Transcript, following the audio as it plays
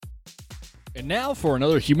And now for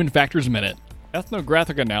another Human Factors Minute.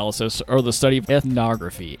 Ethnographic analysis, or the study of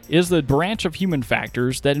ethnography, is the branch of human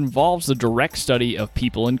factors that involves the direct study of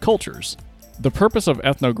people and cultures. The purpose of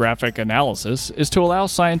ethnographic analysis is to allow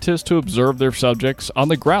scientists to observe their subjects on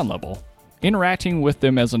the ground level, interacting with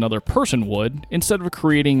them as another person would, instead of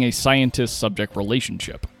creating a scientist-subject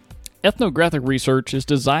relationship. Ethnographic research is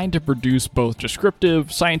designed to produce both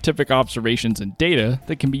descriptive, scientific observations and data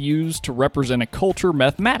that can be used to represent a culture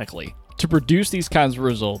mathematically. To produce these kinds of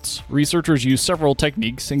results, researchers use several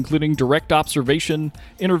techniques, including direct observation,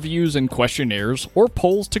 interviews and questionnaires, or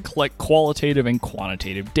polls to collect qualitative and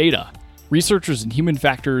quantitative data. Researchers in human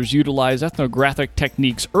factors utilize ethnographic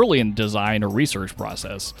techniques early in the design or research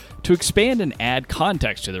process to expand and add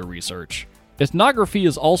context to their research. Ethnography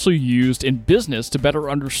is also used in business to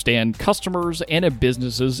better understand customers and a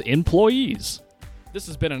business's employees. This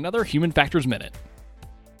has been another Human Factors Minute.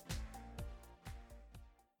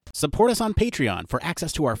 Support us on Patreon for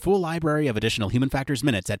access to our full library of additional Human Factors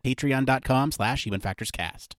Minutes at patreon.com/HumanFactorsCast.